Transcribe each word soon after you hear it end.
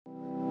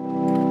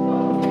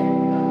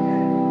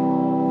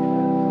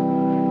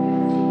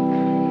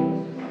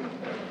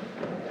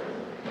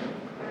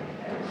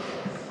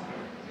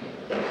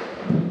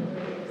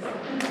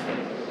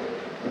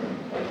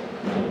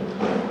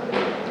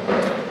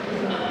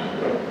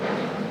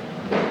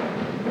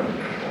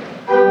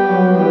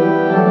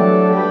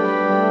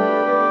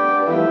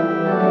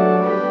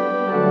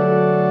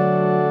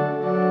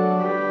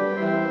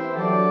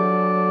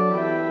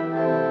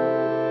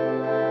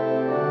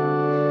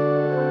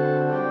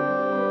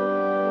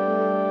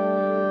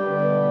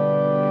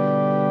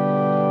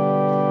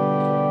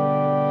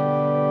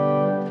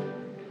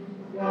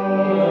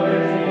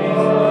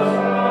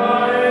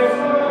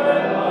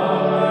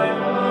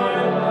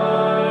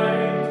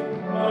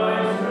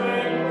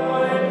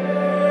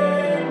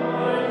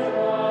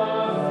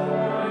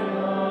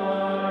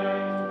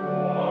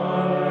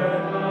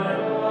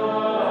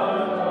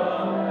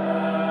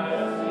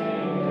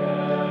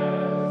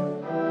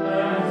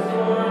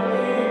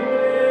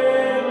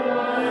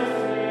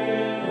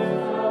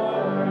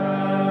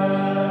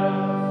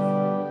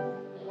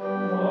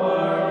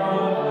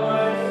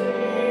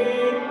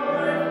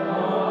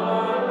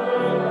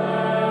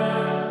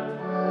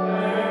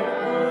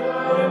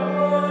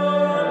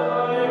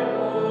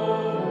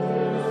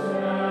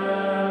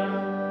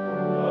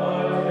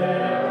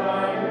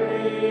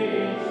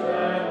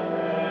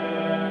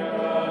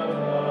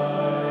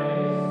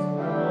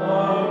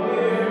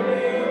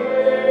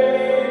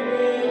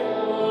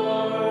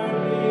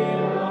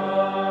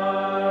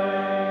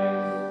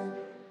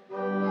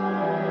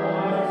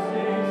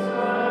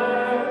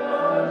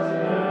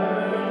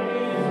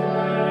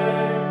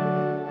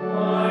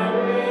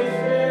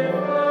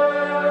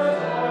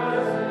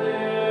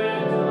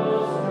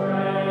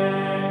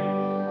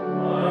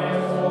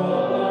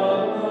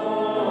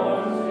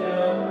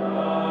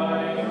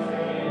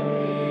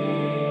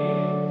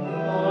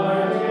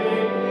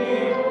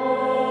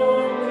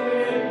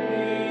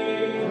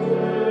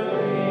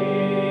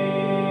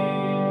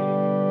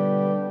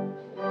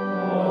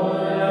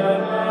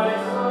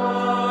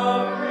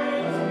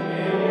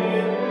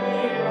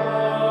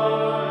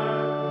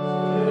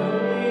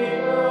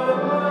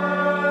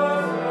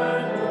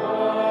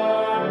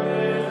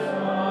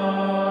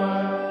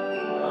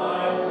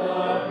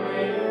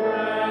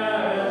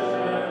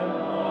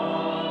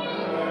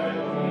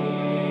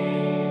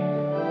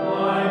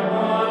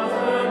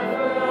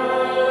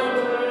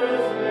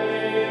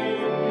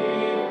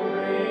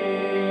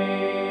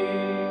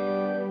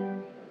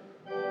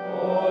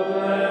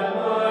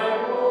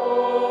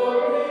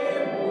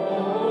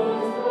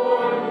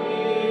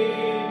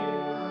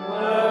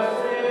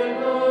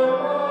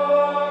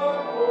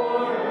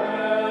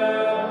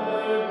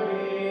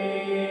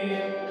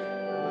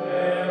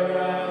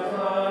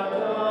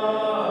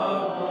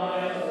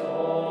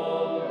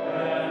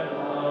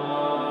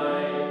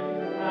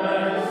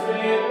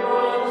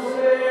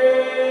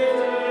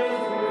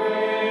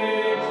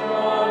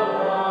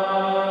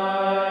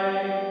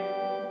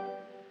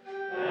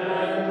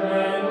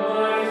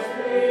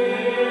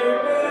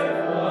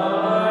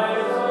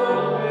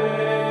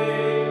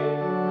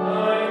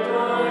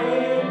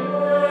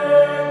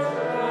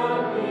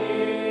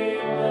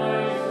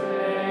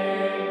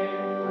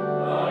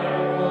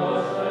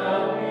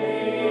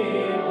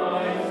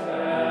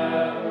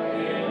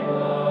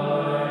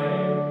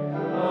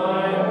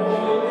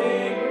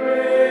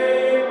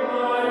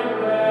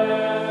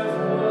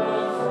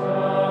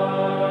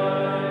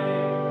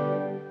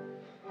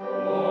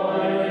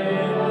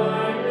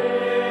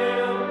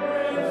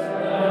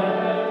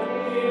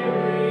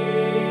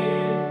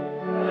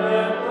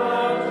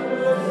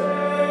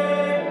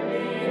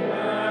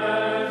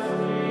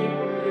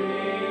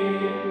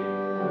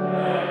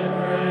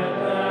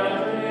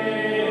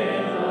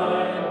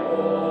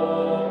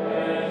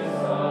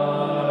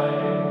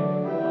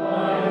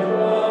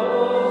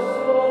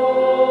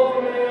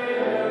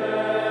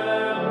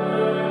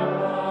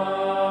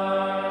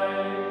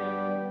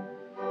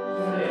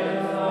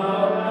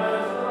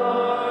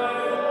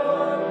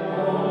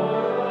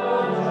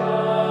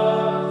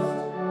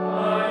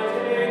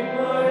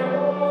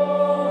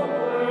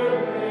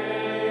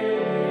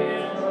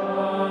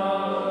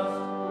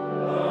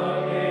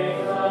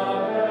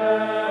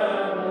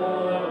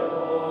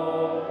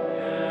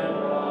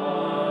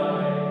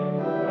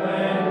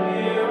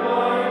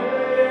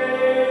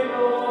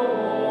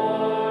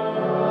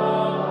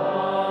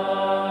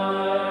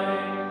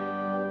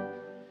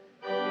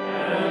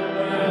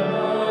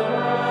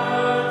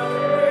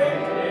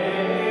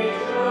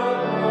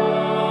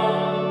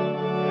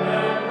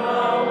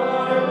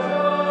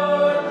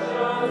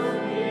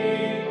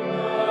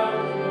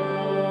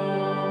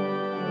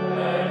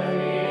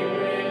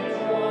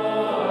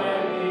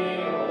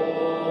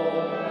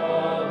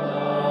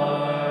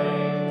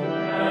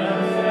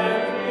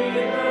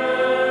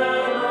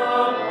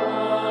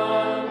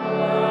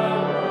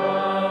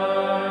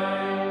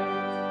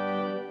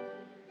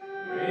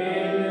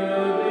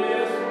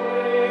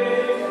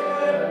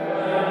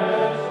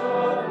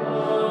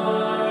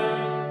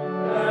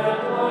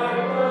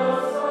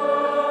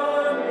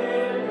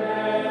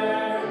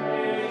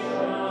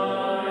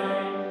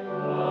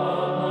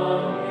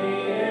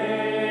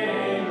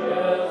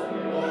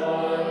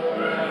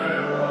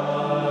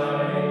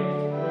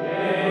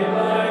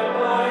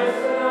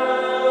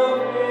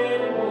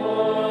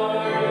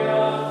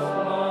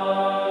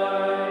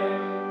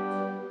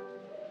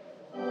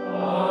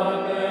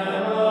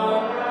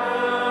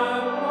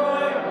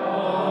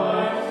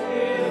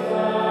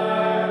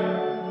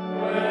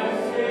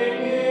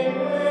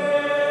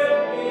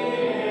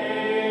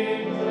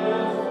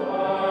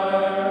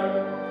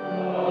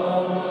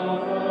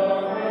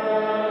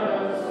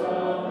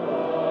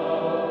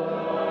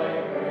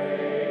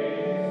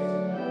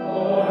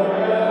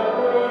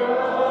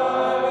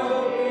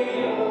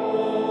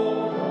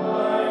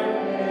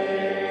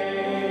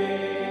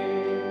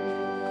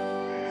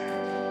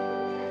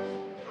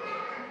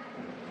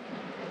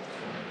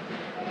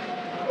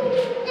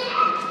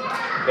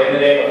In the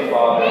name of the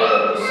Father, and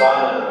of the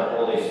Son, and of the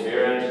Holy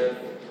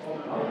Spirit.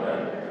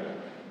 Amen.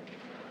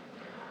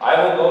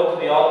 I will go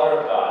to the altar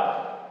of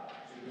God.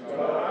 To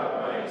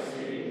God my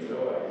exceeding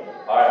joy.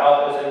 Our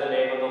help is in the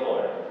name of the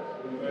Lord.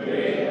 Who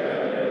made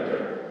heaven and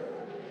earth.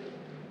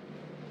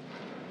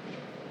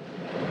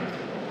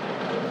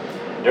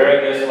 During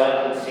this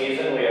Lenten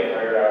season, we have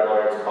heard our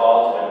Lord's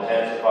call to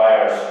intensify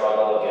our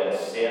struggle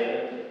against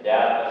sin,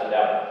 death, and the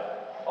devil,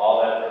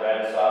 all that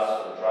prevents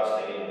us from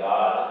trusting in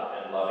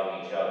God and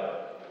loving each other.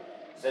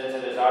 Since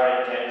it is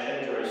our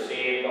intention to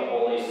receive the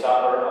Holy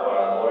Supper of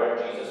our Lord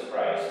Jesus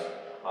Christ,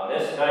 on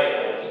this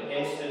night when He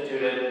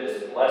instituted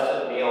this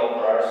blessed meal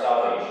for our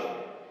salvation,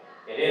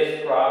 it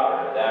is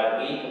proper that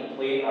we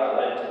complete our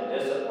Lenten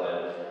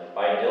discipline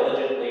by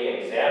diligently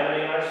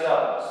examining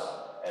ourselves,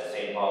 as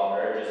St. Paul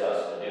urges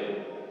us to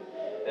do.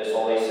 This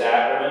holy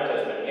sacrament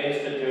has been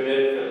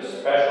instituted for the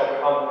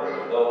special comfort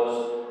of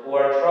those who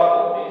are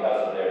troubled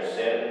because of their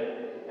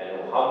sin and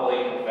who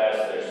humbly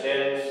confess their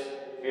sins,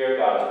 fear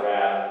God's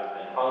wrath,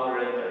 and hunger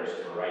and thirst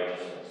for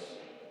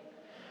righteousness.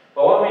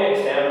 But when we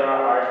examine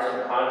our hearts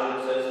and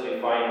consciences, we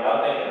find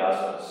nothing in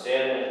us but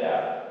sin and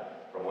death,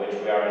 from which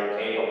we are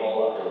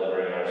incapable of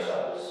delivering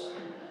ourselves.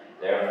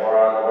 Therefore,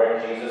 our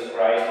Lord Jesus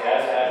Christ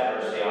has had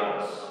mercy on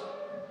us.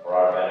 For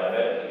our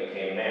benefit, He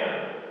became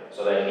man,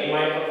 so that He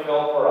might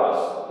fulfill for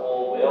us the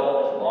whole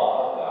will and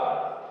law of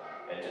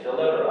God, and to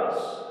deliver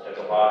us, took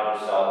upon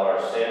Himself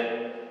our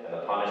sin and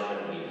the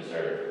punishment we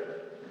deserve,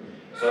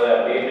 so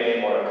that we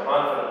may more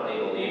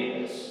confidently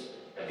believe this,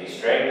 and be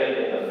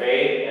strengthened in the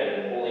faith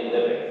and in holy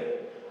living.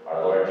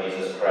 Our Lord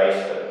Jesus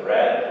Christ took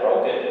bread,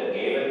 broke it, and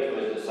gave it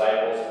to His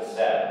disciples and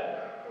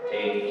said,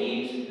 "Take,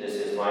 eat, this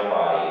is my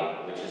body,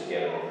 which is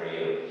given for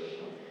you."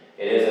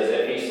 It is as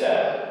if He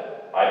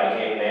said, "I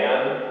became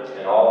man,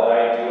 and all that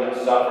I do and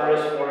suffer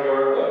is for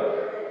your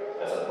good.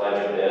 As a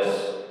pledge of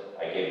this,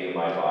 I give you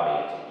my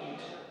body to eat."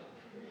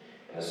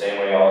 In the same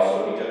way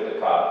also He took the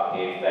cup,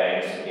 gave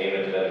thanks, and gave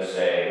it to them,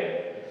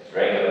 saying,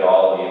 "Drink of it,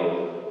 all of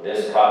you.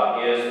 This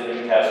cup is the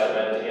New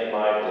Testament in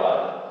my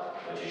blood,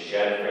 which is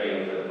shed for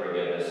you for the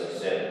forgiveness of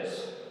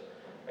sins."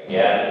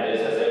 Again, it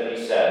is as if He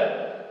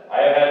said,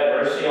 "I have had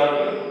mercy on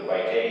you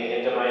by taking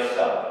into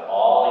myself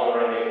all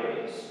your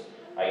iniquities.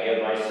 I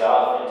give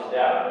myself into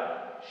death,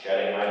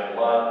 shedding my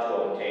blood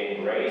to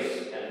obtain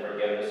grace and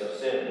forgiveness of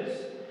sins,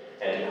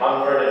 and to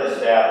comfort and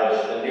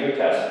establish the New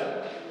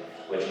Testament,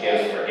 which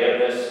gives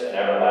forgiveness and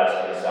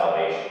everlasting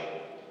salvation.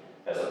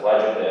 As a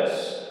pledge of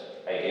this,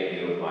 I give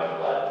you my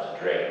blood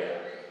to drink."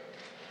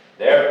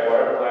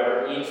 Therefore,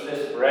 whoever eats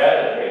this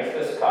bread and drinks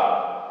this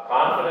cup,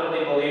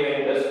 confidently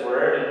believing this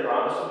word and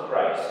promise of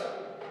Christ,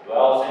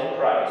 dwells in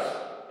Christ,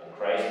 and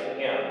Christ in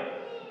him,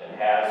 and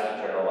has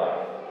eternal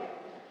life.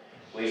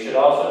 We should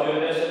also do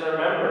this in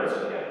remembrance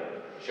of Him,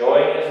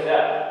 showing His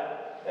death,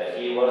 that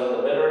He was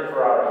delivered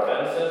for our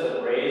offenses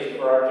and raised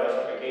for our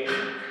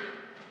justification.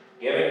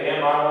 Giving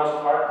Him our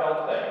most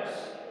heartfelt thanks,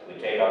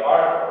 we take up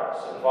our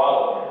cross and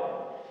follow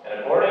Him, and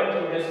according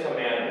to His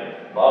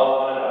commandment, love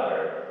one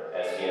another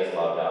as He has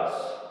loved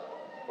us.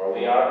 For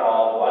we are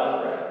all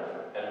one bread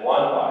and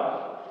one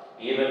body,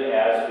 even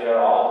as we are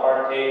all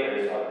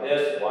partakers of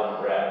this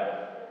one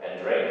bread,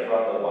 and drink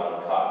from the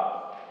one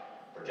cup.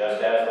 For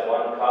just as the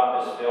one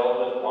cup is filled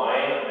with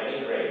wine of many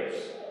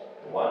grapes,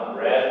 and one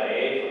bread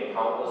made from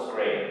countless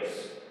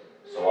grains,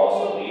 so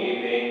also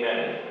we, being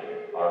many,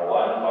 are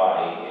one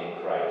body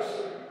in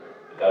Christ.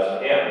 Because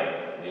of Him,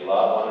 we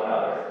love one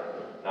another,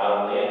 not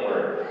only in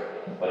word,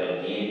 but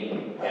in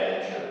deed and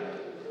in truth.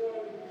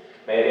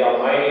 May the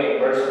Almighty and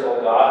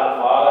merciful God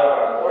and Father,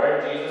 our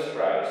Lord Jesus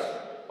Christ,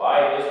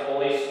 by His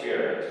Holy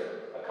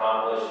Spirit,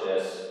 accomplish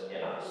this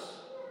in us.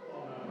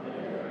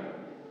 Amen.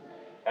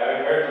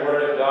 Having heard the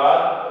word of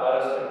God,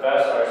 let us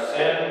confess our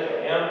sin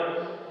to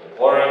Him,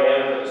 imploring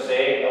Him for the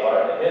sake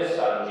of His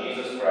Son,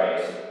 Jesus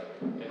Christ,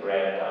 to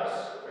grant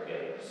us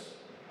forgiveness.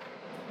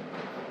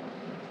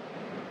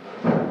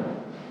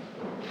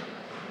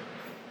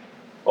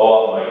 O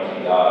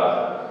Almighty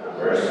God,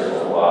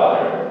 merciful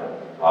Father,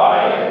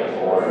 I, a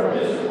poor,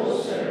 miserable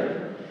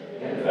sinner,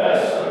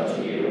 confess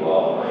unto you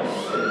all my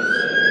sins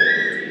and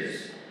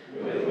iniquities,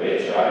 with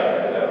which I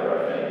have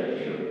ever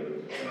offended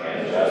you,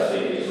 and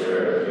justly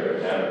deserve your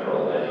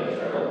temporal and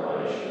eternal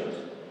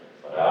punishment.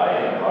 But I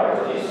am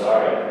heartily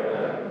sorry for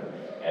them,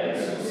 and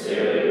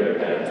sincerely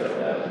repent of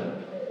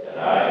them. And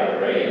I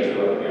pray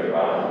you of your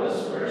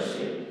boundless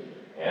mercy,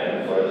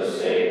 and for the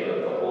sake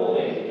of the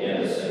holy,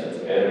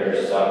 innocent,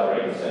 bitter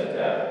sufferings and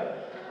death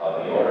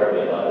of your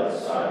beloved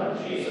Son,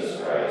 Jesus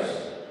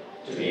Christ,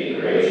 to be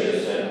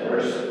gracious and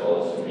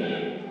merciful to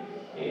me,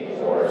 a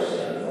poor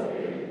sinful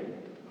man.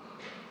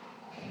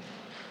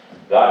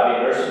 God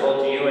be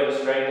merciful to you and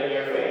strengthen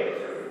your faith.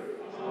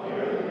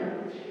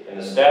 Amen. In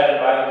the stead and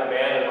by the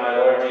command of my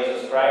Lord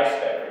Jesus Christ,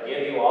 I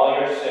forgive you all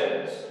your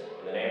sins,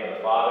 in the name of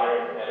the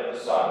Father, and of the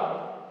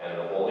Son, and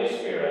of the Holy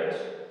Spirit.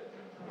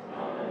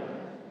 Amen.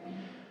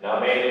 Now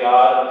may the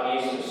God of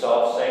peace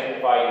Himself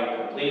sanctify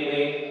you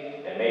completely,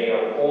 and may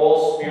your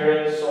whole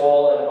spirit,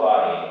 soul, and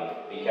body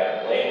be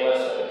kept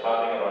blameless at the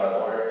coming of our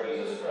Lord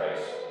Jesus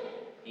Christ.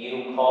 He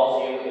who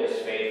calls you is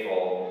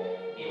faithful.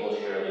 He will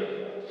surely do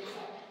it.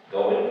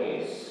 Go in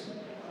peace.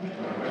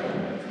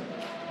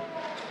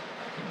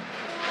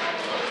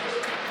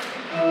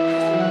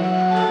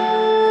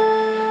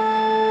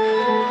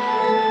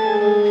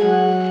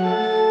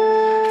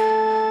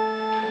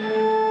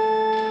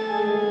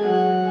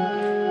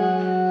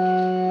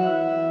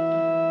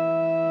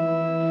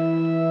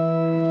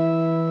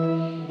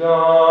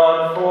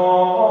 God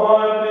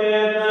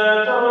forbid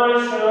that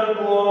I should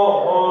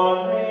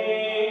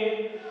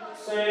glory,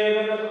 save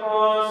in the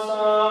cross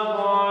of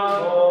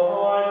our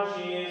Lord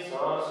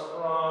Jesus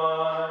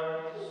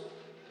Christ.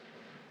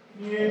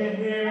 In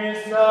him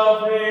is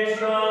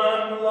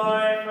salvation,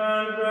 life,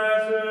 and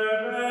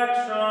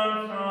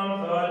resurrection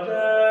from the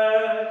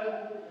dead.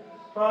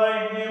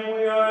 By him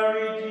we are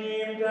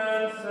redeemed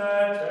and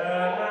set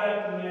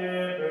at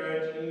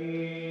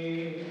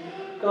liberty.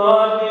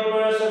 God be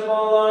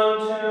merciful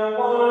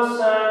unto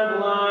us and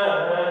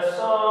bless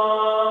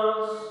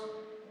us.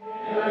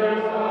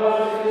 And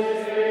cause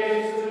his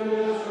face to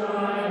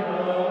shine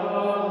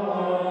upon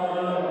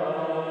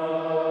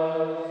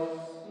us.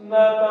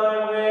 That thy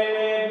way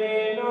may be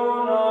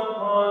known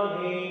upon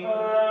the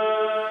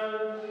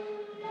earth.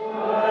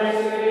 Thy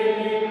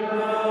saving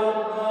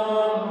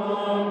love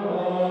among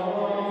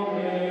all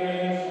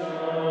nations.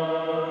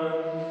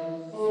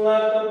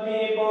 Let the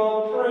people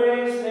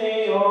praise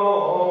thee, O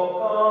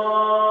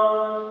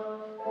God.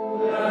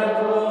 Let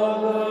all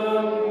the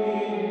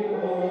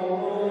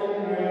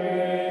people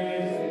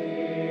praise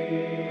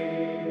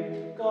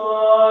thee.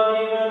 God,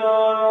 even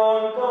our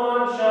own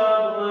God,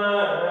 shall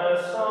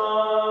bless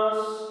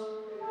us.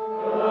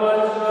 God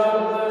shall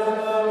bless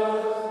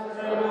us,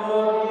 and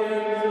all the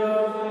ends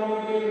of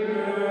the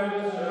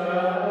earth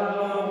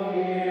shall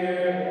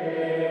hear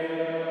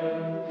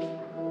him.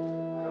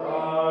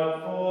 God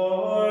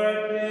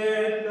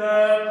forbid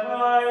that I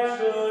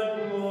should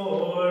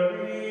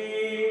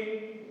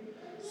glory,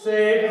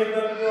 save in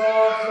the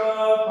cross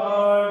of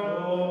our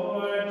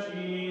Lord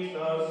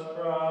Jesus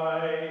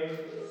Christ.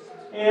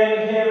 In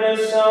him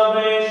is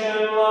salvation,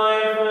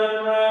 life,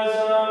 and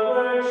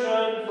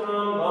resurrection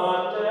from the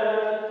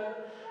dead.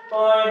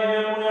 By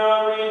him we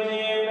are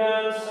redeemed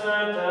and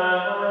set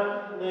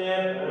at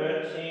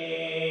liberty.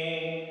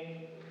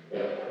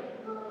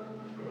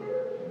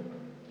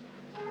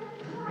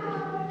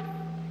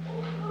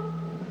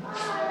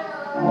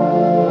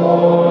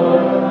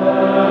 Lord,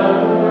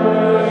 have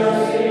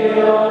mercy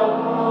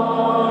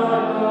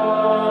upon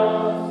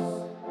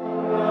us.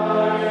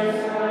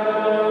 Christ,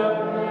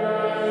 have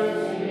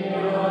mercy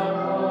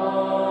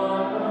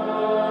upon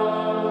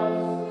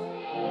us.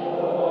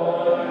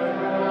 Lord,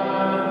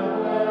 have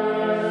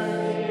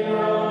mercy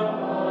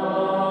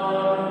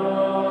upon us.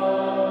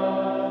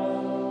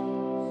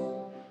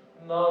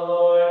 The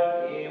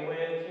Lord be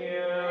with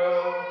you.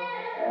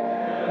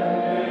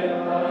 And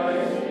with thy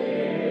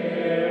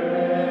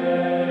spirit.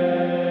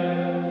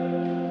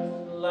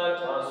 Let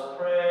us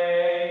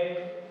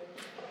pray.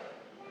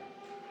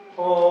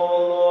 O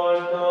Lord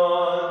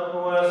God, who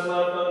hast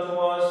left unto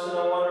us in a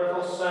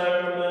wonderful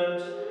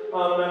sacrament a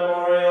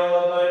memorial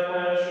of thy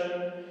passion,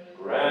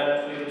 grant,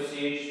 we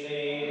beseech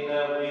thee,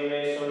 that we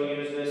may so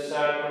use this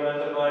sacrament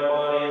of thy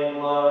body and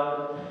blood,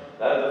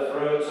 that the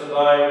fruits of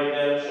thy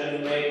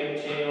redemption may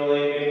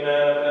continually be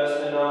manifest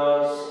in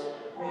us.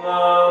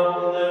 Thou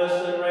who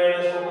livest and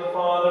reignest with the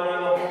Father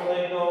and the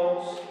Holy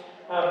Ghost,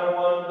 ever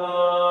one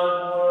God,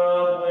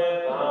 world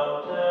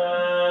without end.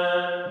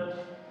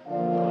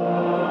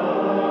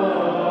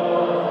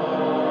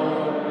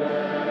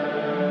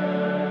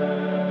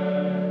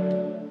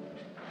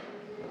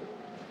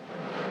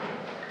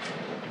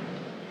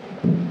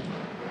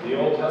 The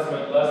Old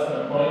Testament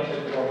lesson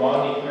appointed for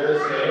Maunday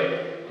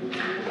Thursday is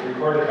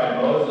recorded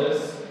by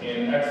Moses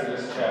in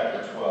Exodus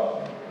chapter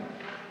 12.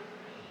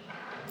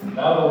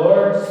 Now the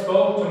Lord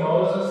spoke to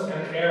Moses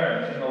and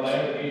Aaron in the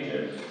land of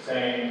Egypt,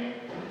 saying,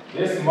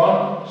 This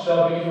month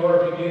shall be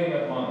your beginning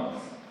of months.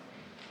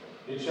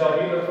 It shall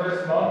be the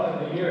first month of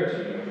the year to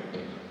you.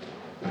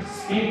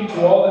 Speak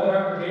to all the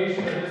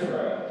congregation of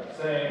Israel,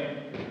 saying,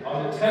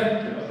 On the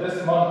 10th of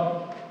this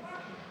month,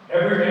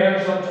 every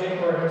man shall take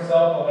for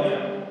himself a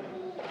lamb,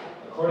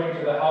 according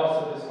to the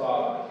house of his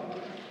father,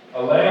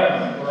 a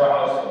lamb for a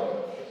household.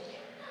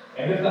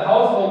 And if the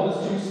household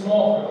is too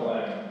small for the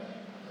lamb,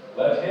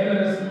 let him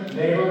and his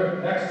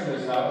neighbor next to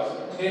his house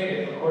take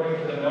it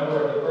according to the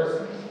number of the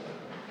persons.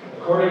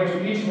 According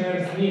to each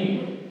man's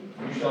need,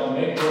 you shall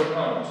make your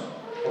count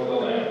for the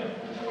lamb.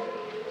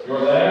 Your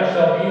lamb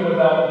shall be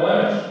without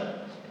blemish,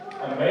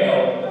 a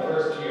male in the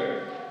first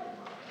year.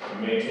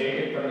 You may take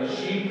it from the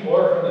sheep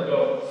or from the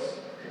goats.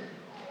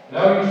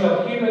 Now you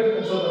shall keep it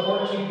until the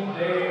 14th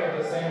day of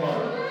the same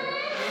month.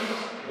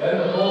 Then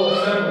the whole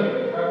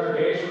assembly of the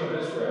congregation of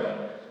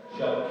Israel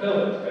shall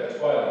kill it at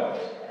twilight.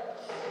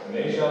 And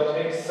they shall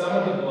take some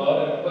of the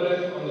blood and put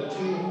it on the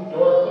two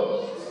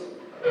doorposts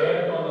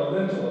and on the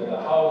lintel of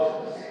the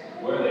houses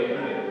where they eat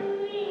it.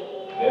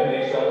 Then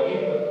they shall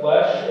eat the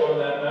flesh on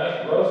that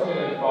night, roasted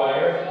in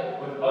fire,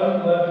 with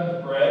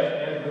unleavened bread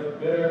and with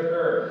bitter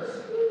herbs.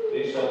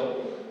 They shall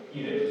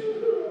eat it.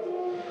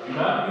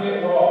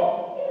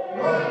 raw,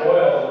 nor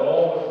boiled at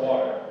all with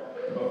water,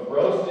 but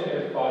roasted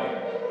in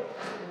fire,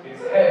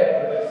 its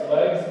head with its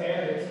legs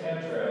and its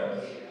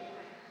entrails.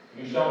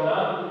 You shall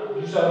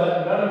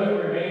let none of it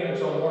remain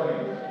until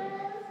morning.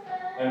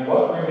 And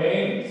what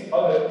remains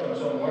of it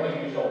until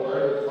morning you shall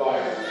burn with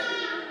fire.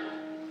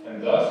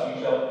 And thus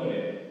you shall eat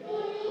it,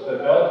 with a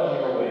belt on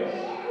your waist,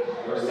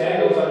 your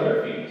sandals on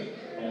your feet,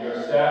 and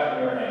your staff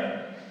in your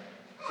hand.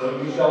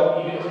 So you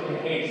shall eat it in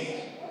haste.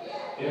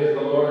 It is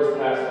the Lord's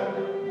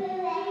Passover.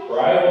 For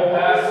I will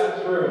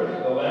pass through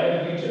the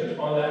land of Egypt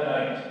on that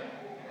night,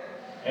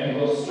 and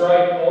will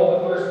strike all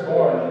the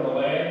firstborn in the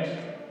land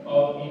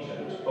of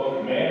Egypt,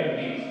 both man and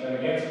beast, and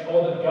against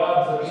all the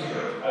gods of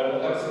Egypt I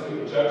will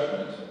execute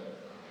judgment.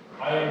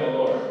 I am the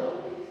Lord.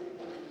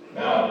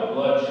 Now the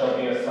blood shall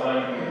be a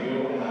sign for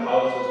you in the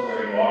houses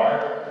where you are,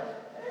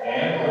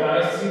 and when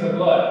I see the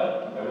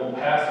blood, I will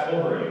pass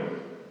over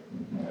you,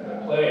 and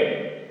the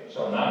plague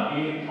shall not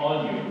be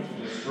on you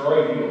to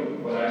destroy you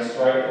when I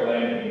strike the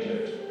land of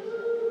Egypt.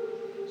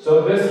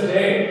 So this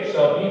day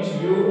shall be to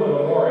you a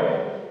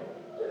memorial,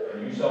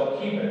 and you shall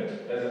keep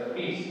it as a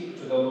feast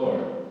to the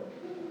Lord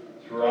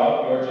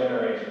throughout your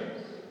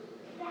generations.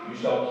 You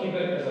shall keep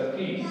it as a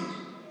feast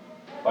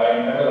by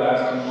an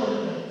everlasting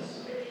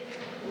ordinance.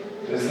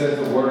 This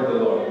is the word of the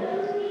Lord.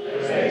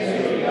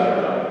 Thanks be to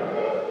God.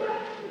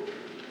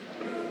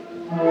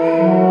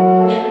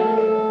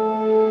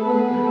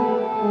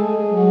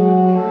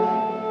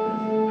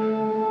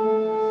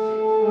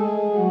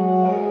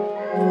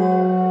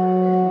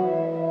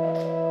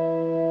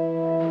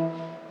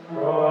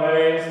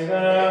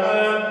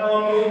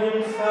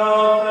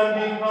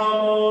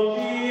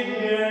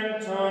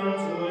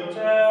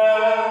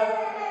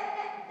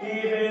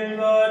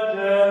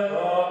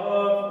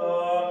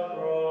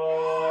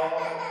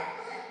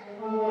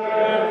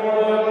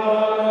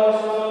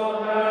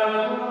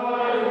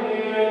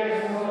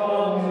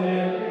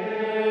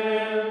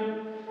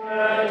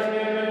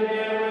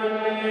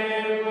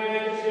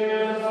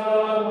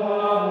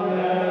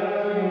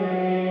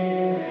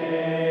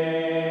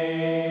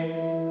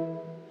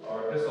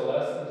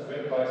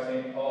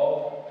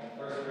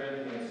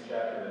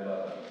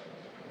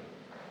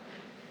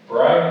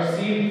 For I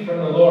received from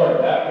the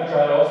Lord that which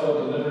I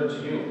also delivered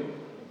to you,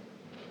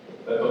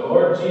 that the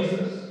Lord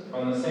Jesus,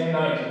 on the same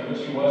night in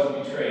which he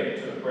was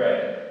betrayed, took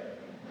bread,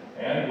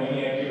 and when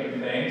he had given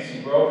thanks,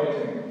 he broke it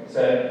and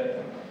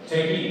said,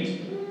 "Take,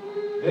 eat.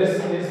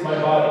 This is my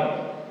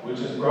body, which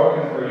is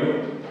broken for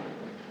you.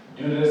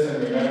 Do this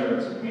in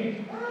remembrance of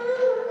me."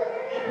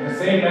 In the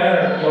same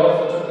manner, he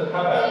also took the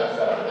cup after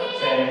supper,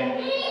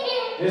 saying,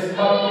 "This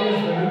cup is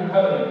the new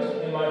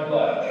covenant in my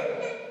blood.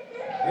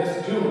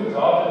 This do as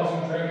often as you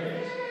drink it,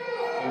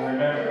 in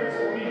remembrance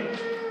of me.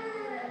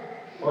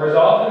 For as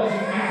often as you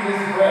eat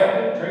this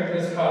bread and drink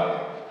this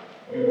cup,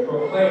 you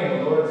proclaim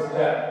the Lord's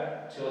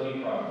death till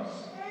he comes.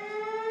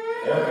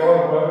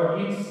 Therefore, whoever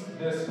eats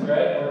this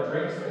bread or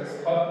drinks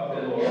this cup of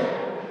the Lord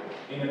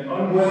in an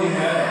unworthy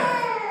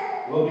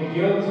manner will be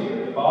guilty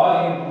of the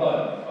body and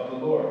blood of the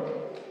Lord.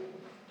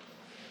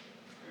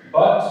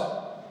 But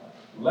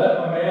let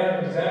a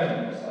man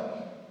examine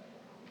himself,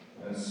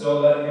 and so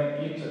let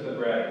him eat of the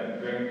bread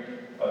and drink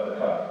of the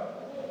cup.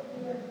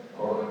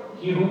 For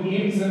he who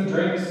eats and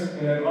drinks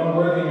in an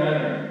unworthy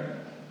manner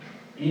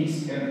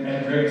eats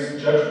and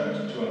drinks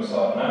judgment to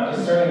himself, not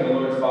discerning the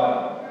Lord's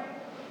body.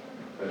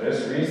 For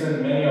this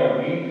reason many are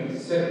weak and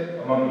sick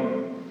among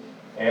you,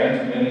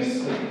 and many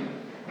sleep.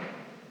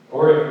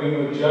 For if we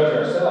would judge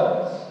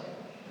ourselves,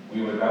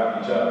 we would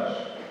not be judged.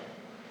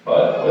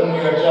 But when we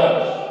are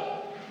judged,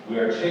 we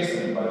are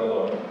chastened by the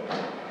Lord,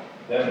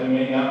 that we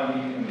may not be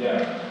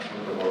condemned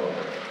with the world.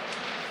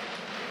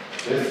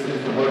 This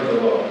is the word of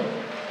the Lord.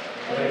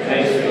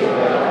 Thanks be to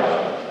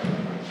God.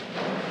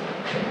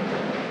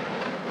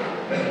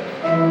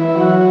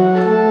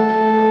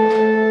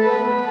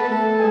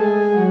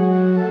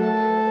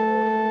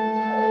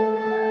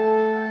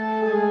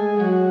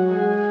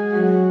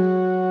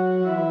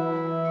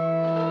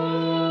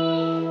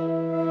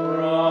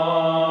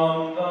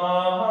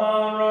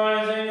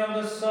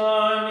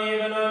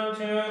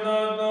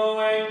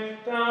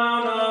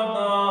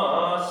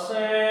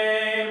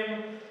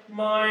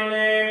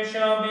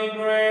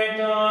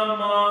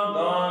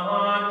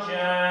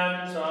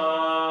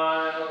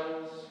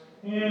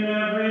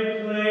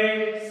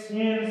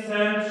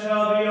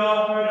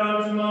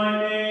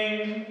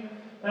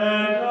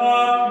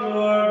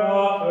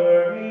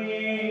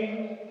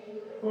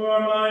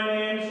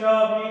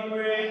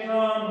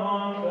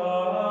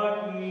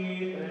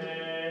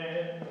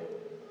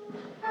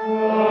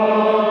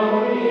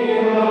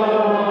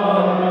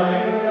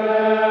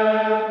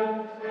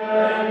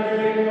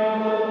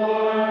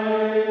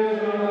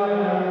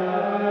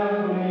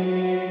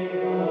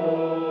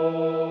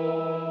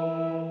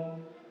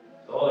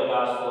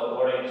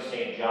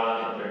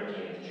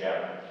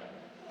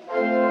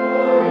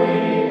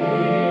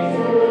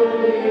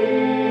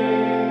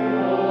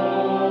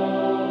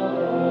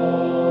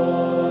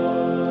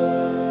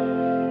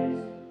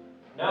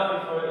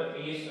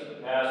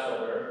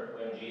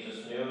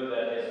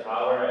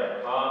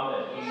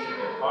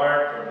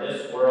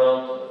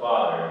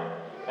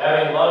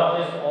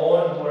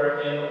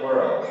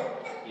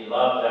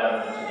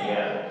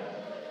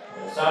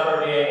 And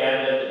supper being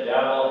ended, the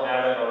devil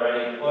having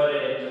already put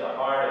it into the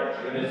heart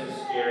of Judas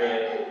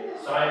Iscariot,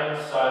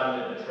 Simon's son,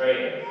 to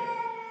betray him,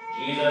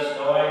 Jesus,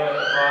 knowing that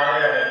the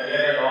Father had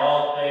given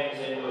all things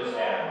into his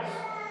hands,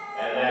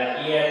 and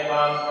that he had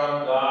come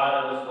from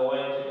God and was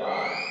going to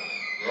God,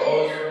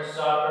 rose from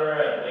supper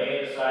and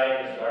laid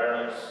aside his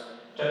garments,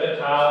 took a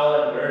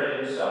towel and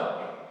girded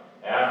himself.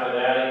 After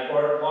that he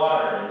poured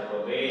water into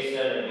a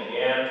basin and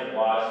began to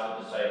wash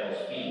the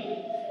disciples'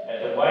 feet,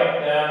 and to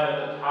wipe them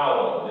with the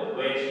towel with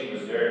which he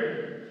was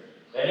girded.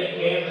 Then he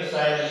came to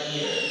Simon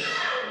Peter,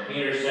 and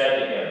Peter said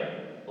to him,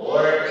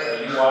 Lord,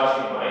 are you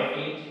washing my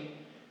feet?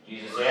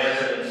 Jesus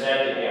answered and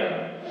said to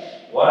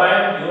him, What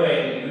I am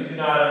doing you do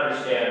not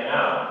understand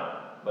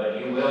now, but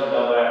you will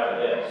know after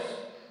this.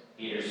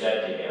 Peter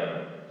said to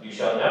him, You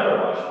shall never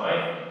wash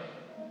my feet.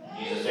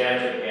 Jesus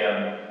answered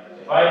him,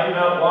 If I do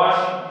not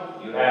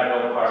wash you, you have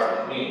no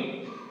part with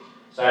me.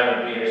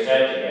 Simon Peter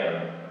said to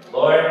him,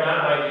 Lord,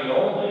 not my feet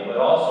only, but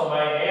also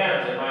my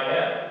hands and my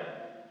head.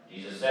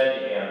 Jesus said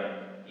to him,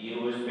 He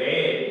who is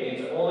bathed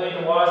needs only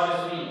to wash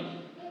his feet,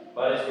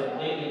 but is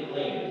completely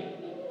clean.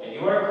 And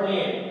you are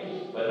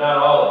clean, but not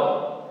all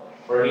of them.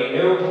 For he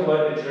knew who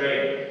would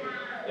betray him.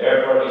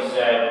 Therefore he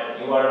said,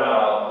 You are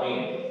not all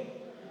clean.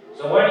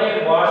 So when he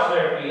had washed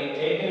their feet,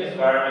 taken his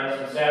garments,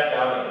 and sat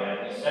down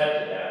again, he said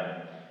to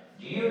them,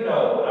 Do you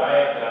know what I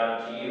have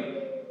done to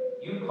you?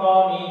 You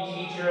call me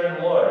teacher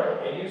and Lord,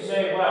 and you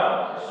say,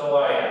 Well, for so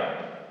I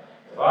am.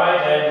 If I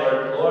then,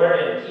 your Lord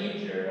and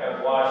teacher,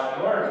 have washed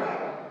your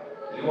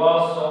feet, you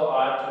also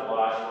ought to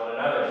wash one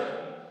another's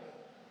feet.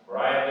 For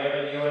I have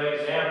given you an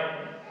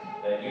example,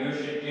 that you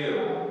should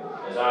do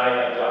as I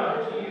have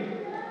done to you.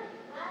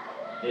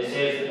 This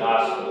is the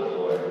gospel of the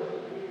Lord.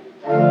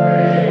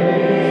 Life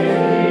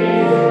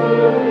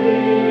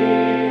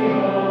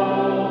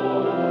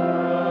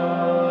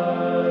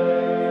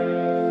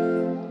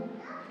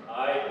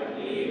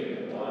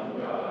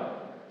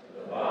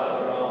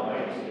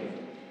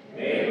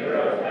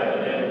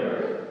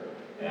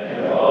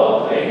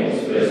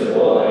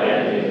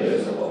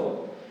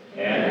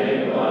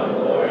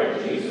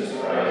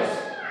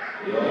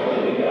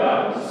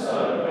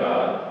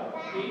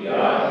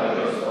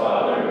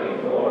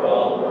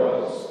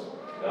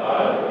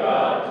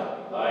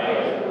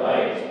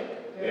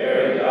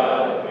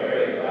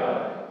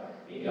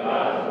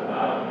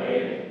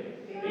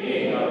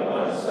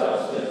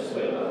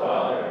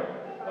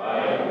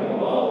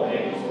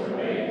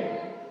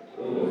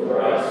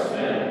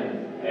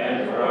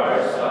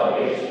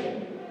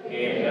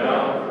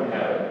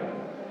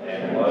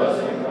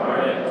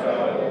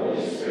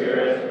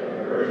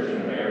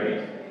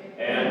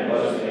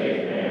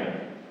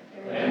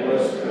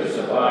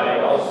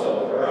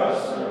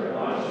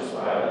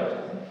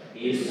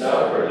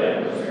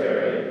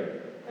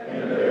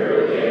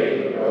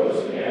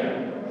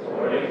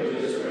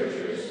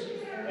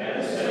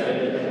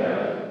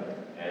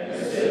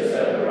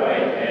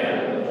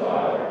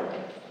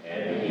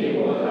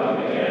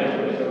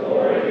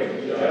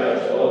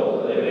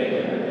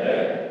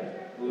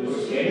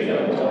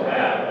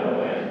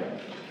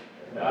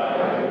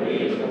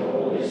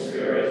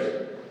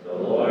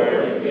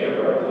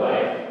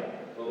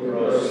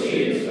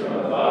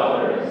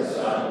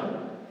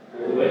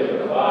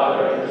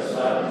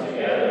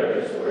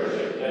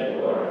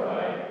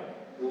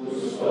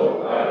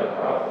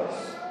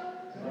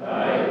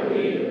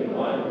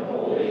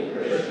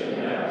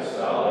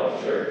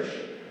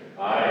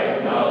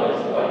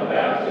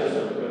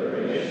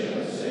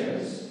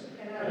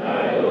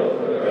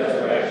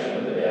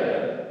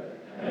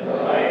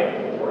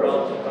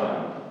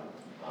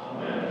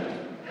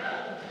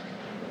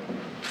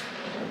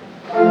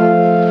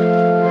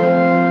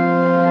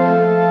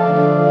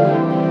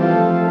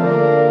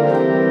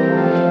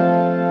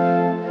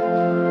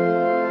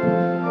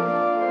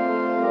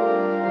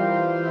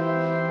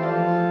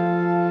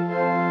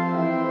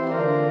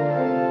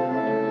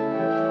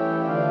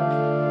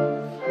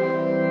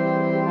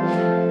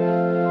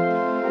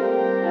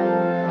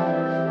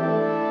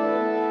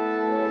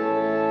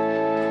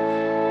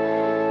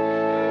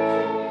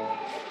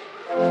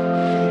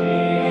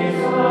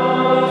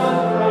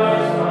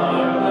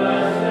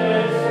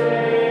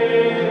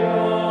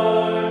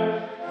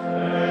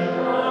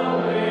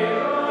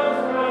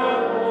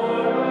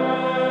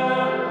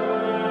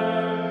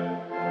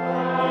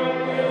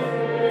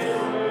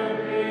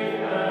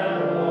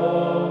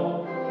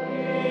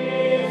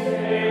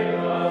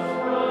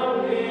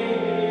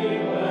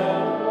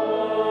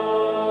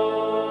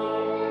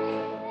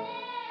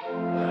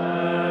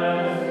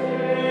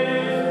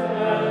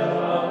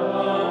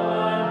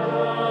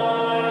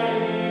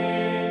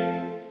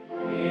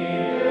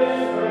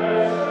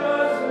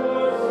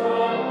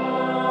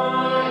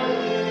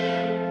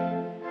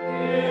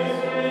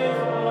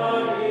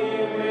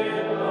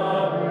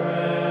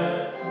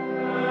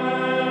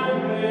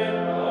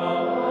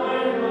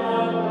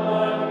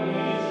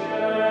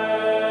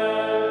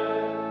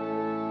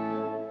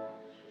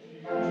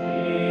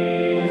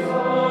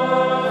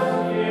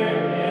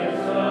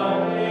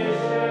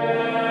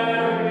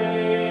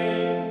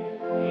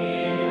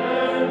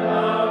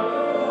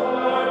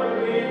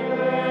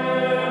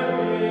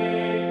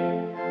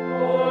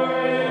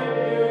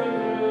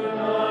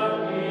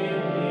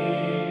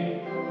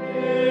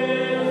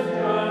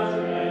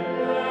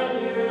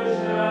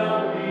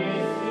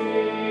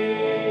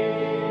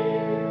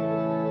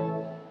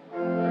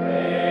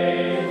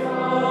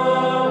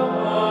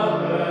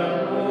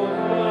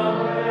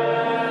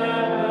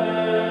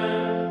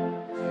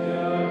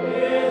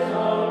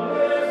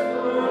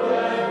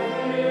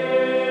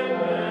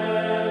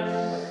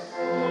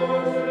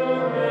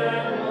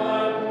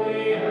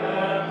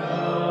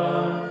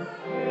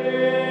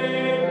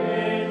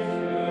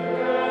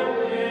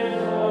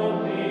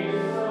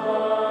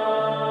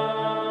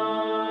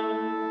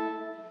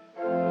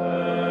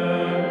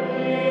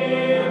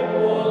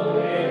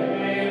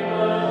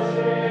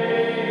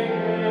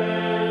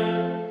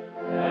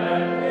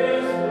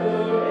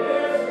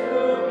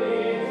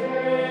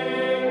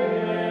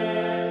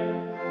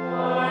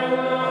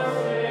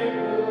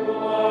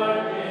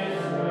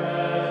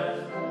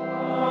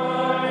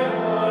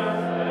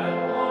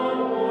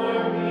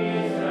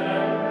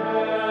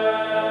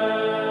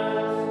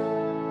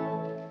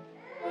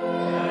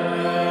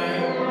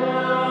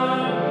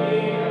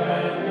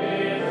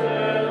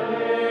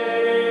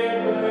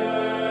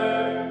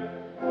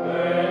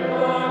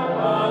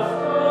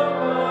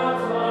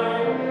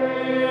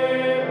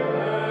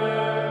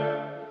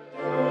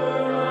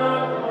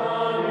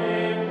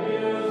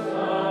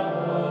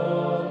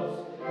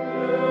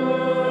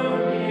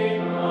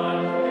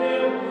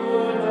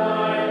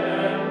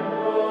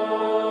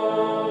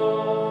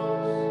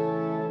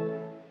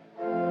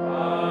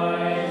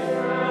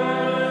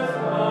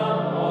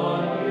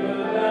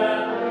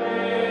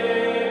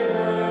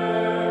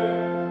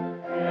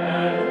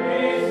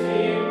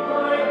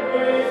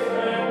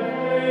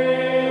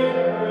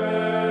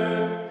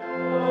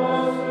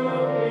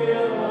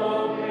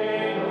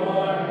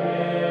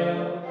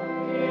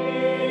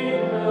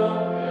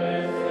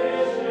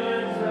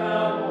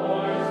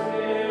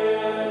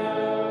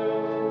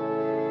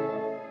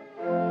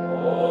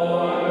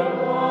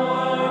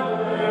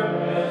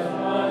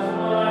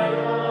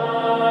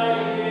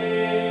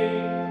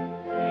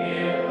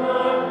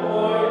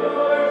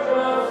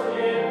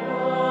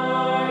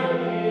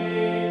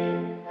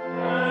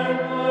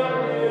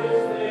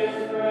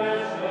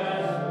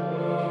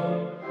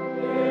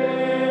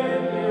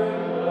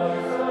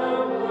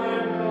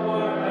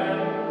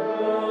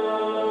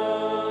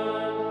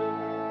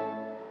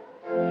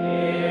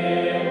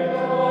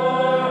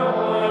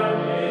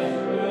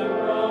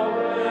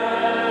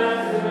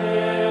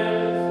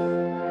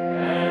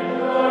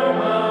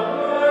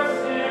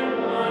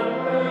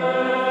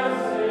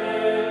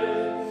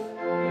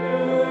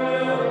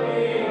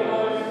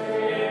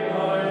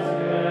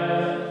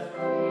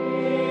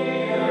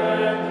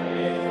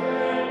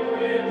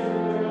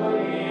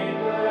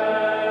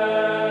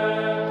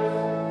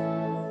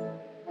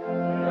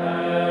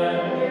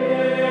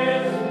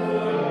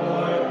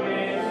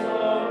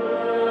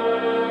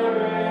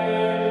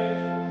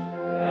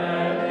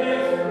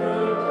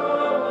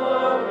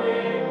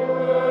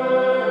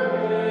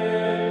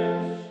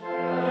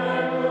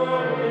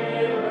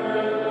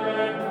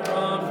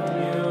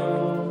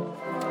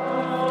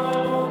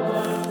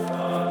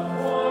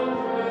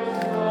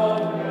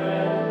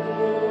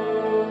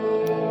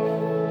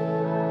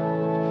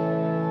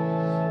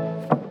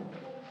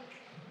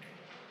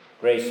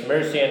Grace,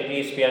 mercy, and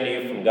peace be unto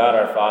you from God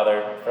our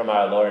Father, from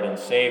our Lord and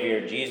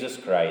Savior, Jesus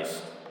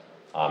Christ.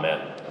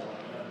 Amen.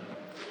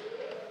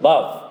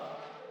 Love.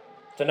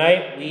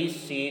 Tonight we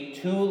see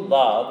two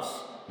loves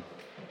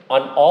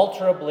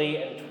unalterably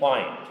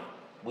entwined.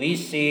 We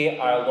see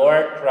our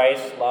Lord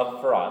Christ's love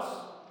for us,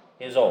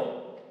 his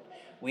own.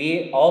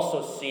 We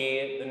also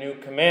see the new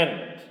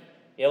commandment,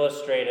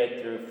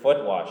 illustrated through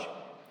foot washing.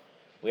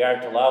 We are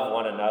to love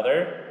one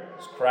another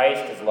as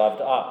Christ has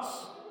loved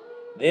us.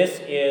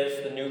 This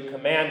is the new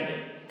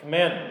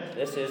commandment.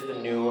 This is the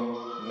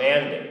new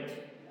mandate.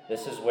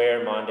 This is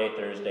where Maunday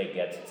Thursday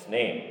gets its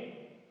name.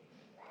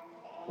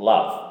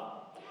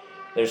 Love.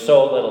 There's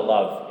so little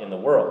love in the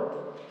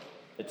world.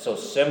 It's so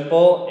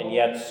simple and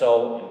yet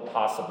so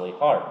impossibly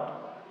hard.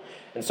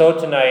 And so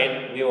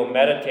tonight we will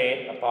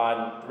meditate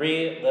upon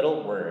three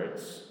little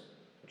words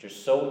which are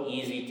so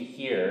easy to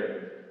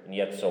hear and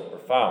yet so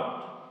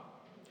profound.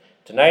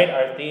 Tonight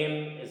our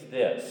theme is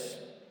this: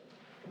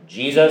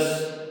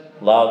 Jesus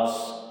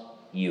loves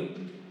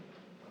you.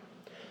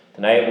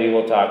 Tonight we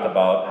will talk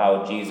about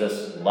how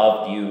Jesus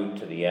loved you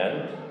to the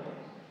end.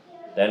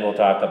 Then we'll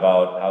talk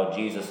about how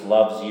Jesus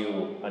loves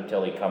you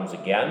until he comes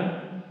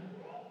again.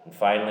 And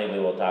finally we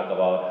will talk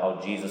about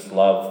how Jesus'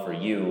 love for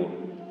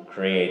you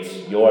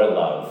creates your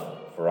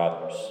love for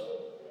others.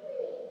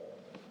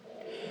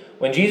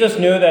 When Jesus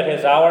knew that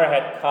his hour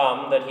had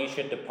come, that he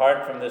should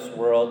depart from this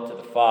world to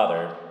the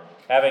Father,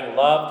 having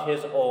loved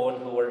his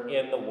own who were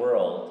in the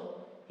world,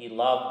 he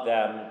loved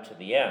them to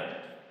the end.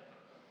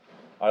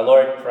 Our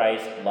Lord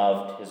Christ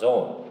loved his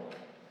own.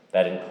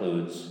 That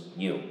includes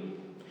you.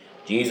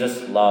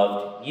 Jesus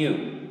loved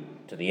you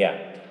to the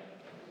end.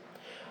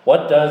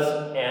 What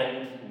does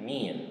end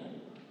mean?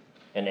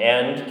 An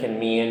end can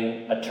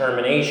mean a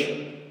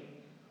termination.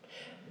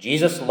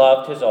 Jesus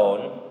loved his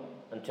own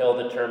until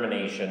the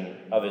termination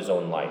of his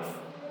own life.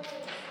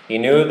 He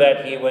knew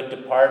that he would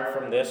depart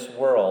from this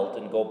world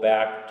and go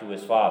back to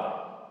his Father.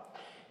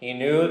 He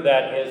knew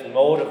that his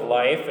mode of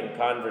life and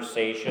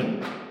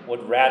conversation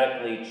would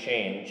radically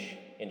change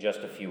in just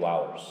a few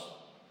hours.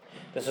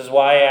 This is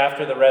why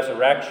after the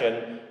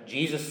resurrection,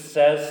 Jesus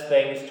says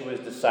things to his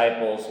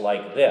disciples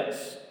like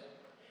this: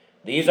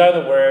 "These are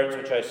the words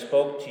which I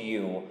spoke to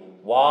you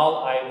while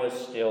I was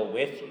still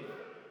with you,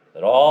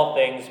 that all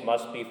things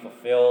must be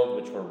fulfilled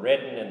which were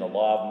written in the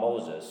law of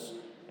Moses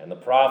and the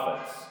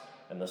prophets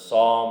and the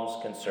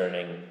Psalms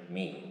concerning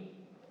me."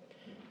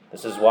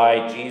 This is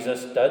why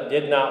Jesus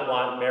did not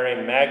want Mary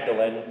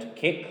Magdalene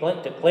to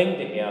cling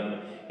to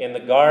him in the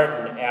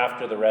garden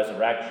after the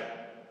resurrection.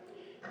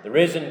 The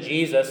risen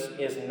Jesus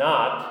is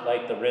not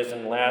like the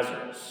risen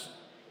Lazarus.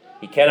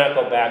 He cannot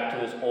go back to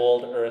his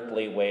old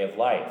earthly way of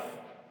life.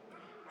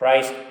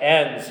 Christ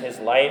ends his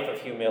life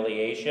of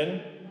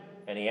humiliation,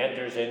 and he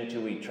enters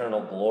into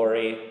eternal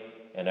glory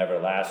and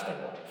everlasting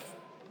life.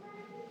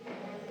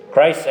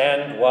 Christ's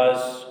end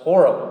was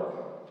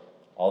horrible,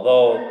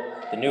 although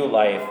the new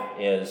life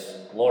is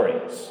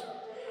glorious.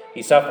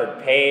 He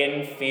suffered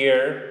pain,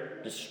 fear,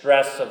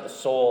 distress of the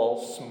soul,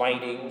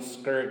 smiting,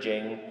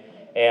 scourging,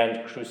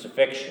 and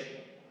crucifixion.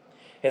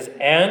 His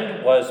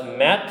end was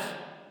met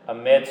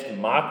amidst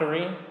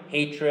mockery,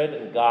 hatred,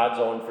 and God's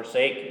own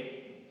forsaking.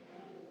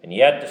 And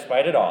yet,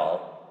 despite it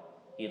all,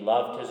 he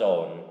loved his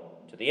own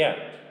to the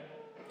end.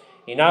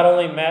 He not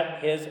only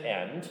met his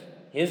end,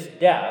 his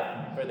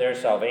death, for their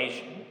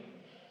salvation,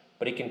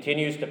 but he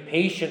continues to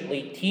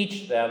patiently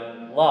teach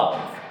them love,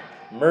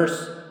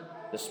 mercy,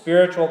 the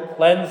spiritual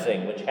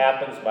cleansing which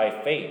happens by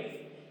faith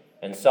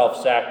and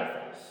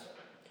self-sacrifice.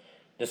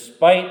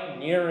 Despite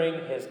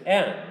nearing his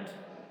end,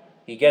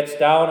 he gets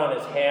down on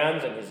his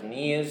hands and his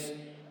knees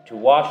to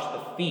wash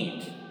the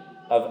feet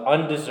of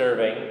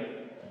undeserving,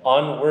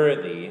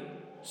 unworthy,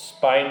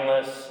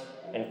 spineless,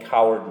 and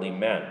cowardly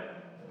men.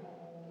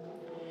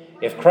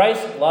 If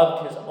Christ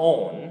loved his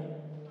own,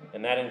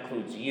 and that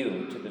includes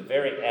you, to the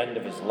very end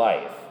of his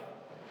life,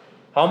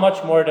 how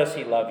much more does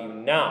he love you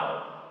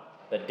now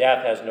that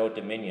death has no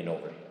dominion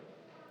over him?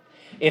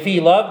 If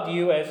he loved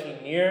you as he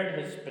neared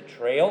his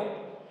betrayal,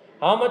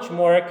 how much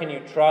more can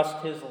you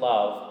trust his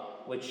love,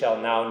 which shall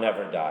now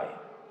never die?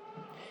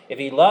 If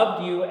he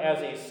loved you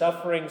as a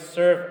suffering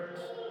servant,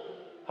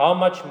 how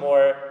much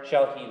more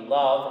shall he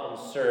love and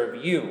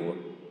serve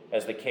you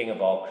as the King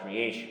of all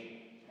creation?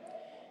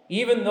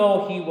 Even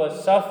though he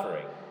was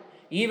suffering,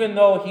 even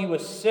though he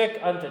was sick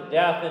unto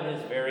death in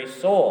his very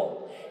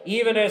soul,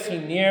 even as he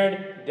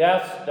neared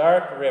death's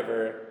dark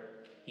river,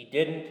 he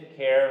didn't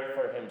care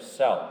for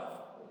himself.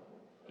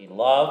 He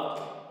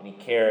loved and he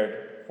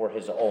cared for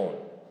his own.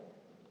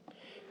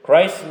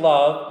 Christ's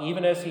love,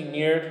 even as he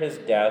neared his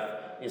death,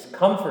 is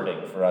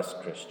comforting for us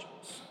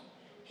Christians.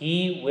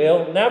 He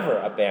will never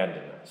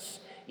abandon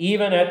us,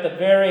 even at the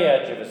very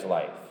edge of his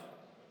life.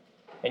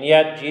 And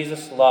yet,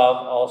 Jesus'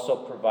 love also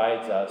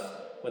provides us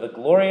with a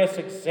glorious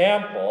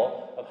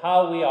example of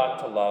how we ought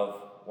to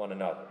love one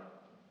another.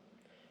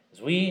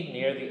 As we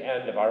near the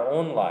end of our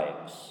own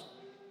lives,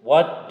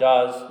 what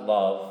does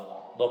love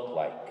look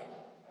like?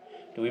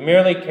 Do we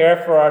merely care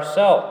for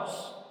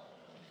ourselves,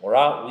 or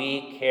ought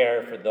we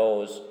care for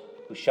those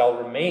who shall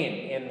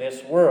remain in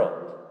this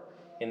world,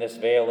 in this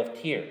vale of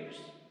tears?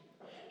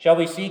 Shall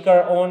we seek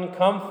our own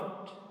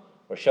comfort,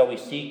 or shall we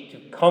seek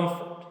to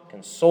comfort,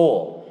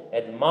 console,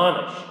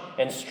 admonish,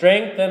 and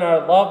strengthen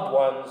our loved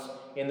ones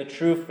in the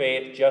true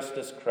faith just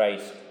as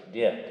Christ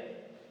did?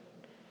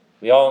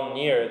 We all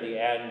near the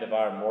end of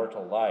our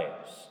mortal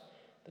lives,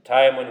 the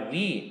time when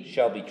we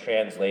shall be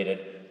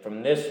translated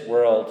from this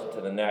world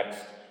to the next,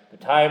 the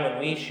time when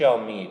we shall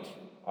meet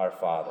our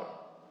Father.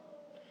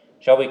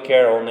 Shall we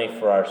care only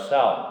for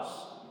ourselves,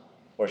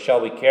 or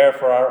shall we care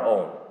for our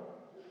own,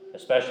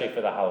 especially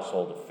for the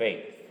household of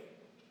faith?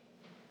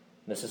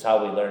 This is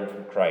how we learn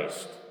from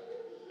Christ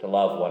to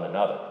love one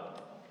another.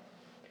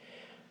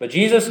 But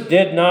Jesus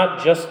did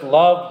not just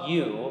love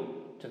you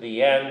to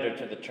the end or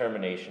to the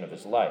termination of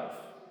his life.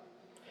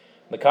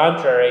 On the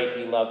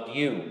contrary, he loved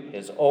you,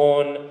 his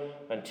own,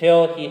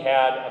 until he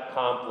had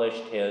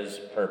accomplished his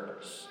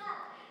purpose.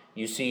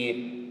 You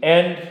see,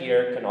 end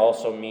here can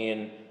also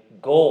mean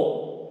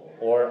goal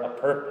or a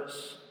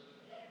purpose.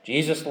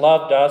 Jesus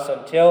loved us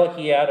until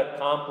he had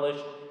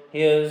accomplished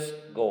his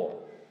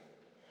goal.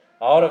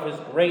 Out of his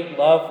great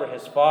love for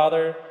his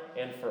Father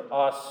and for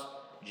us,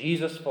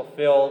 Jesus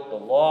fulfilled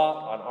the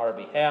law on our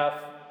behalf,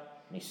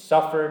 and he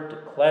suffered to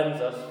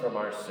cleanse us from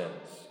our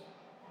sins.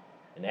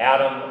 In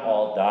Adam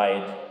all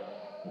died,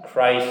 in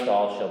Christ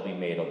all shall be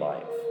made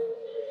alive.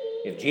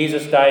 If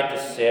Jesus died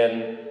to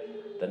sin,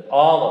 then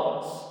all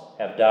of us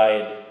have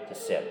died to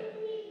sin.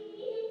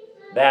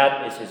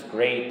 That is his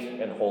great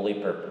and holy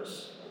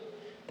purpose,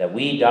 that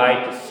we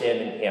die to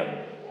sin in him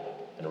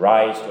and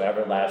rise to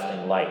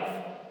everlasting life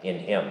in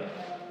him.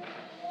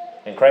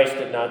 And Christ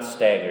did not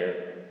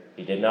stagger,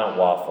 he did not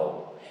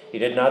waffle, he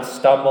did not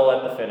stumble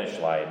at the finish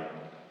line.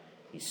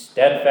 He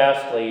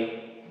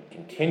steadfastly and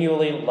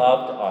continually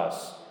loved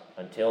us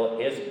until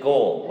his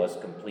goal was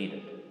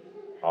completed,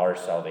 our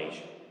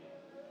salvation.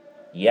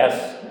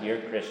 Yes,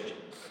 dear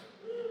Christians,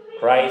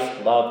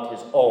 Christ loved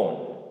his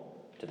own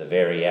to the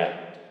very end.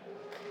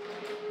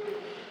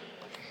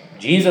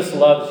 Jesus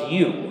loves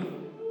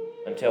you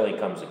until he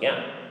comes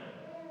again.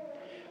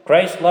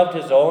 Christ loved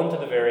his own to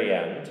the very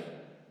end,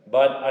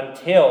 but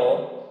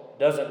until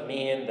doesn't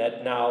mean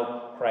that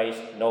now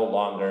Christ no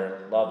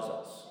longer loves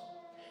us.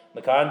 On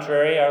the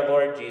contrary, our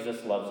Lord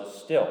Jesus loves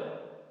us still.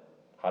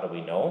 How do we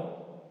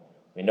know?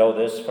 We know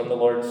this from the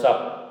Lord's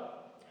Supper.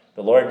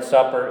 The Lord's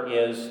Supper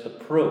is the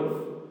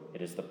proof,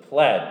 it is the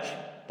pledge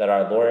that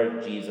our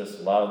Lord Jesus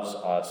loves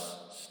us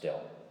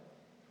still.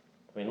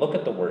 I mean, look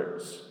at the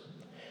words.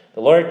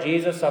 The Lord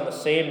Jesus, on the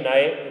same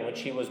night in which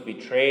he was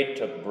betrayed,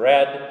 took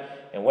bread,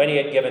 and when he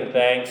had given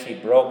thanks, he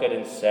broke it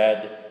and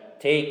said,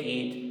 "Take,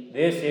 eat,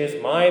 this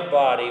is my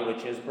body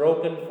which is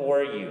broken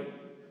for you.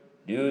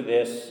 Do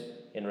this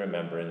in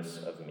remembrance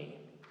of me."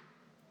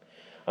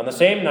 On the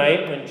same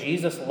night when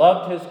Jesus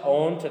loved his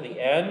own to the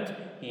end,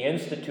 he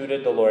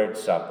instituted the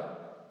Lord's Supper.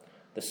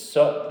 This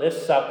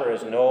supper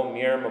is no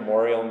mere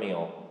memorial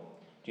meal.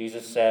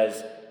 Jesus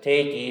says,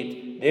 "Take,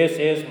 eat, this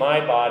is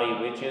my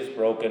body which is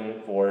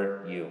broken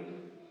for you."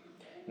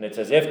 And it's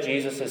as if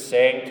Jesus is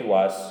saying to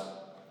us,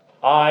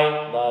 I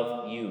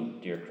love you,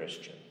 dear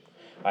Christian.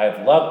 I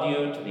have loved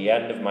you to the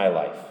end of my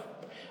life.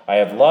 I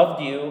have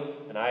loved you,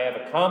 and I have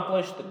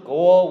accomplished the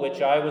goal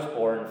which I was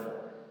born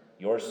for,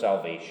 your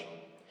salvation.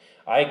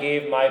 I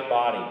gave my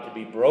body to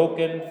be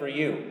broken for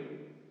you,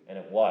 and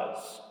it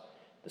was.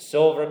 The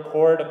silver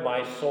cord of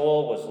my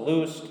soul was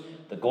loosed.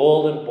 The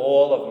golden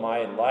bowl of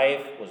my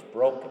life was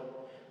broken.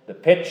 The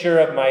pitcher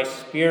of my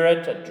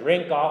spirit, a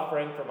drink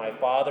offering for my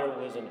Father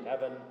who is in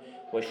heaven,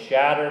 was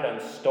shattered on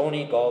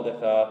stony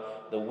Golgotha.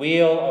 The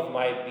wheel of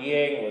my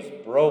being was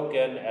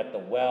broken at the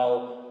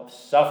well of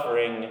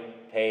suffering,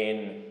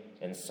 pain,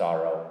 and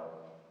sorrow.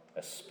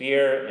 A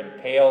spear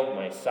impaled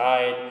my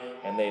side,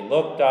 and they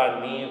looked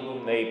on me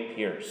whom they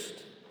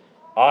pierced.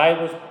 I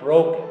was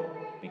broken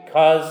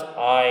because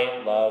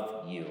I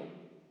love you,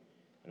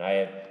 and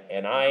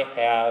I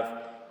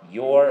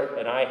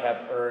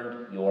have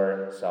earned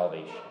your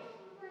salvation.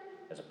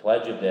 As a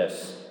pledge of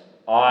this,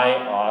 I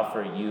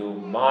offer you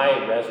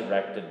my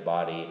resurrected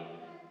body,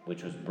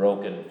 which was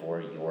broken for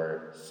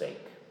your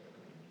sake.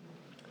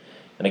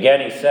 And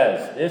again he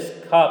says,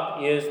 "This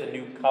cup is the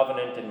new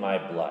covenant in my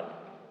blood."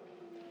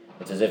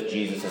 It's as if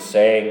Jesus is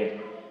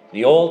saying,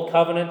 the old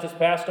covenant has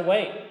passed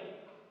away.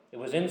 It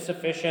was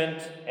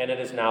insufficient, and it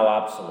is now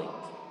obsolete.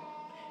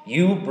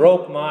 You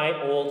broke my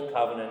old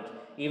covenant,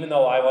 even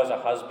though I was a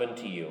husband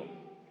to you.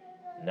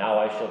 Now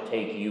I shall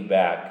take you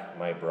back,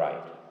 my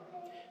bride.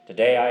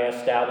 Today I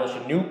establish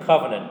a new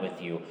covenant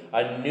with you,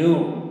 a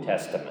new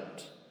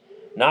testament.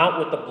 Not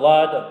with the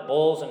blood of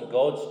bulls and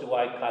goats do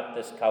I cut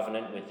this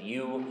covenant with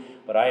you,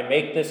 but I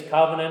make this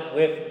covenant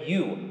with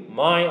you,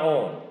 my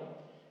own,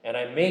 and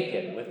I make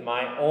it with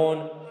my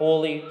own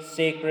holy,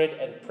 sacred,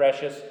 and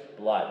precious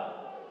blood.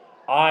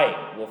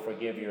 I will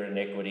forgive your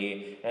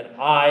iniquity, and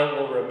I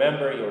will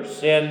remember your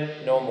sin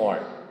no more.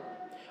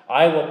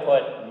 I will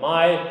put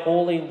my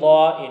holy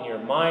law in your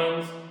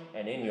minds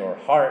and in your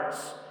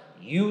hearts.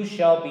 You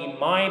shall be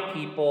my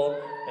people,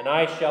 and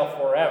I shall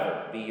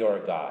forever be your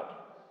God.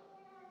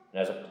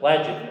 And as a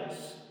pledge of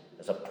this,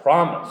 as a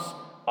promise,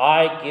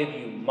 I give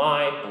you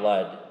my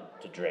blood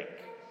to drink.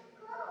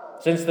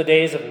 Since the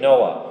days of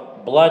Noah,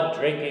 blood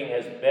drinking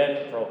has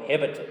been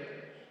prohibited,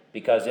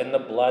 because in the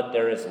blood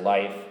there is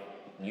life.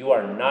 You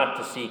are not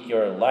to seek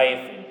your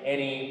life in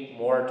any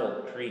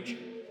mortal creature,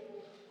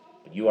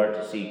 but you are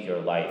to seek your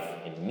life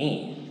in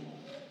me,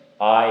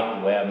 I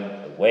who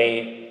am the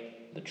way,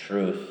 the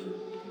truth,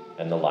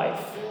 and the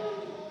life.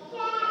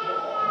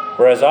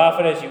 For as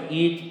often as you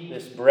eat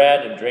this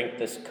bread and drink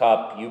this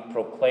cup, you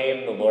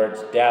proclaim the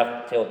Lord's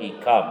death till he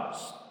comes.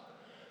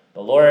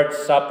 The Lord's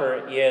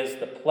Supper is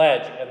the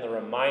pledge and the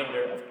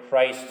reminder of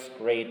Christ's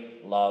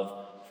great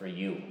love for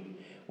you.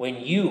 When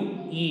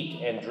you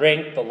eat and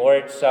drink the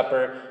Lord's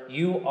Supper,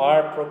 you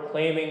are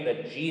proclaiming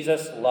that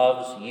Jesus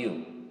loves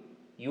you.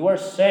 You are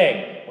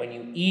saying, when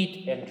you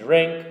eat and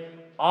drink,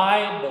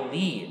 I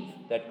believe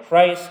that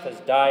Christ has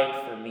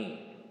died for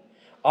me.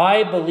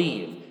 I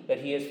believe that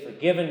he has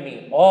forgiven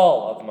me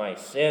all of my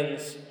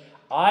sins.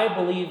 I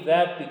believe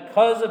that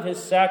because of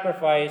his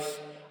sacrifice,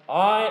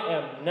 I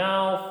am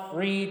now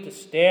free to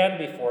stand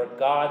before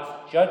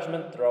God's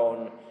judgment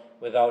throne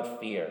without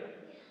fear.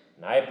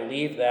 And I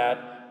believe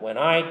that when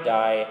I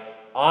die,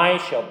 I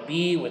shall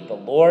be with the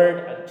Lord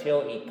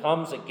until he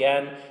comes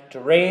again to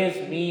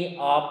raise me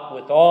up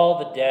with all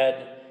the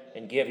dead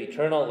and give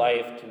eternal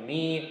life to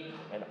me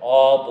and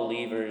all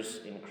believers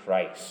in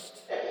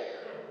Christ.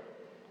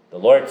 The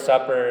Lord's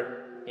Supper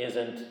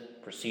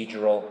isn't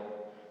procedural.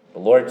 The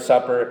Lord's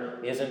Supper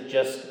isn't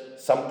just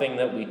something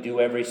that we do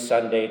every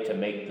Sunday to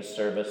make the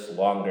service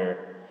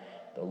longer.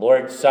 The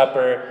Lord's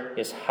Supper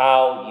is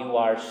how you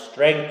are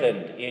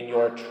strengthened in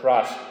your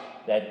trust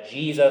that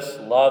Jesus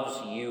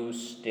loves you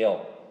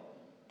still,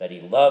 that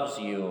he loves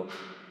you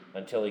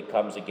until he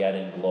comes again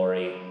in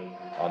glory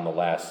on the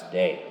last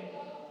day.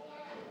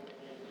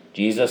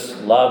 Jesus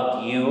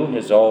loved you,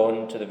 his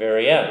own, to the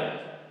very end.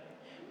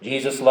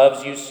 Jesus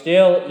loves you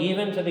still,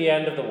 even to the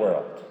end of the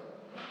world.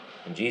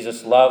 And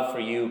Jesus' love for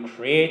you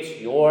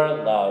creates your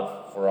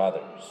love for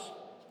others.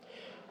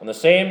 On the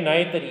same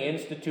night that he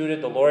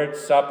instituted the Lord's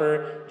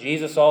Supper,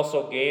 Jesus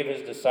also gave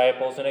his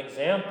disciples an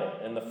example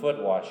in the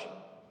foot washing.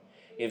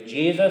 If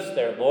Jesus,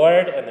 their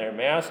Lord and their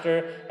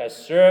Master, has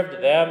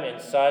served them in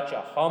such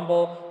a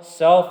humble,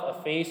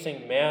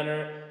 self-effacing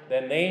manner,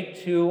 then they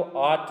too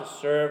ought to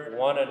serve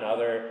one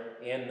another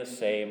in the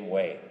same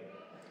way.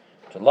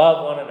 To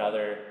love one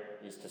another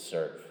is to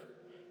serve.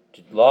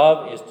 To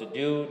love is to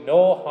do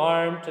no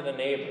harm to the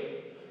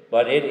neighbor,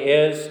 but it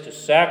is to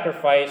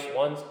sacrifice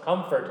one's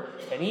comfort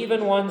and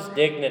even one's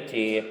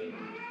dignity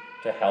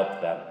to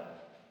help them.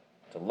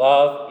 To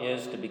love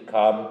is to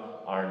become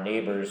our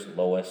neighbor's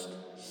lowest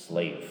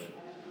slave.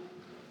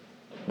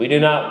 We do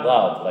not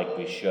love like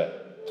we should.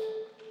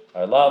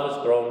 Our love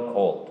has grown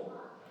cold.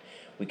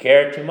 We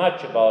care too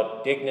much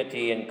about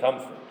dignity and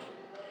comfort.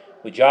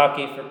 We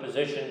jockey for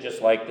position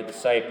just like the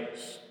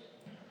disciples.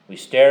 We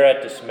stare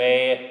at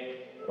dismay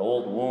at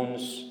old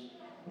wounds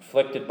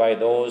inflicted by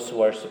those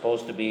who are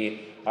supposed to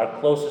be our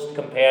closest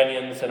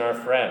companions and our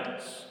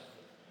friends.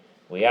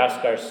 We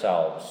ask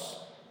ourselves,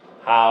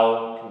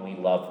 how can we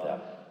love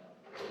them?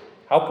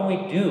 How can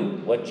we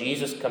do what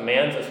Jesus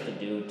commands us to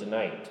do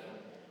tonight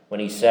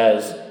when he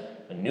says,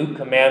 "A new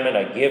commandment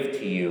I give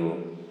to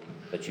you,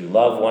 that you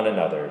love one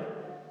another,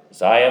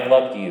 as I have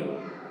loved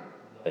you,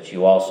 that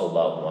you also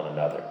love one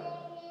another"?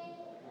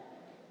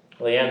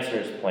 Well, the answer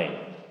is plain.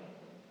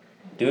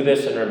 Do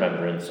this in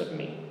remembrance of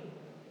me.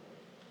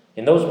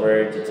 In those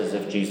words, it's as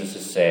if Jesus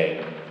is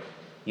saying,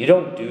 you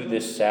don't do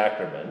this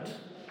sacrament,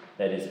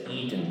 that is,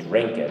 eat and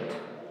drink it,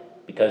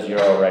 because you're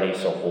already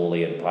so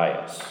holy and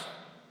pious.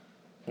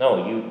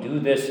 No, you do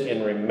this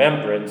in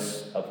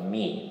remembrance of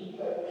me.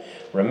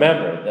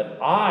 Remember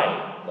that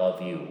I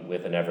love you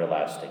with an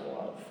everlasting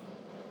love.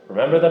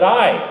 Remember that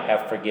I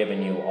have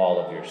forgiven you all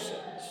of your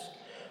sins.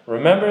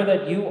 Remember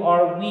that you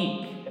are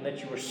weak and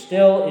that you are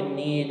still in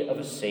need of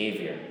a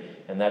Savior,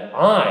 and that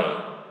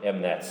I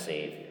am that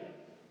Savior,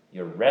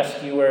 your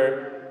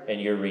rescuer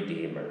and your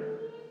redeemer.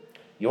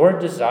 Your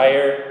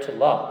desire to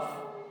love.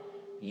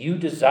 You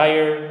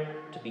desire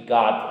to be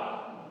godly.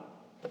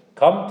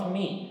 Come to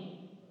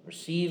me,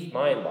 receive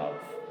my love,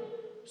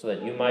 so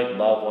that you might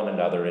love one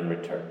another in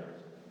return.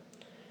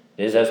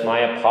 It is as my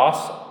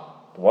apostle,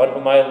 the one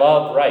whom I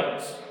love,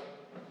 writes,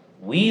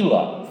 we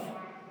love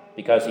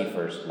because he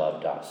first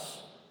loved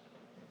us.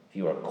 If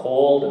you are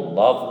cold and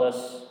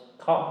loveless,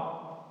 come.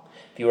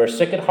 If you are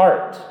sick at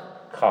heart,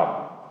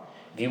 come.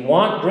 If you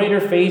want greater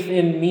faith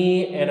in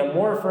me and a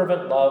more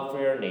fervent love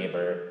for your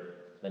neighbor,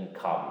 then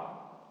come.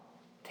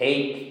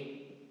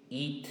 Take,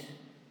 eat,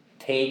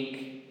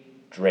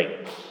 take,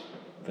 drink,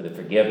 for the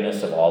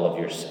forgiveness of all of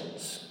your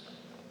sins.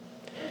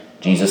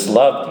 Jesus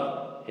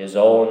loved you, his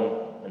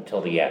own,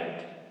 until the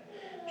end.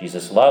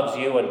 Jesus loves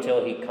you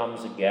until he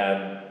comes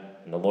again,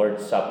 and the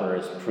Lord's Supper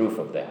is proof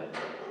of that.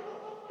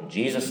 And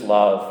Jesus'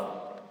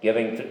 love,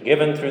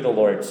 given through the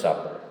Lord's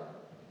Supper,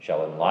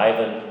 shall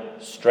enliven,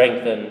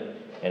 strengthen,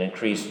 and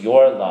increase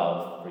your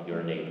love for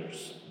your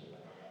neighbors.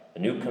 The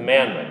new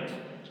commandment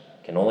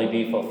can only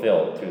be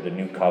fulfilled through the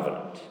new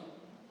covenant,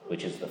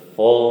 which is the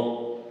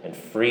full and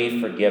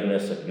free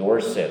forgiveness of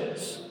your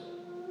sins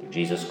through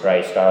Jesus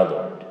Christ our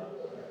Lord.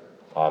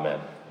 Amen.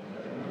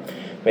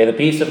 May the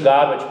peace of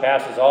God, which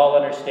passes all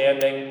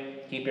understanding,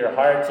 keep your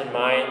hearts and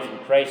minds in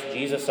Christ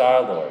Jesus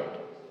our Lord.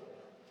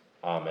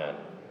 Amen.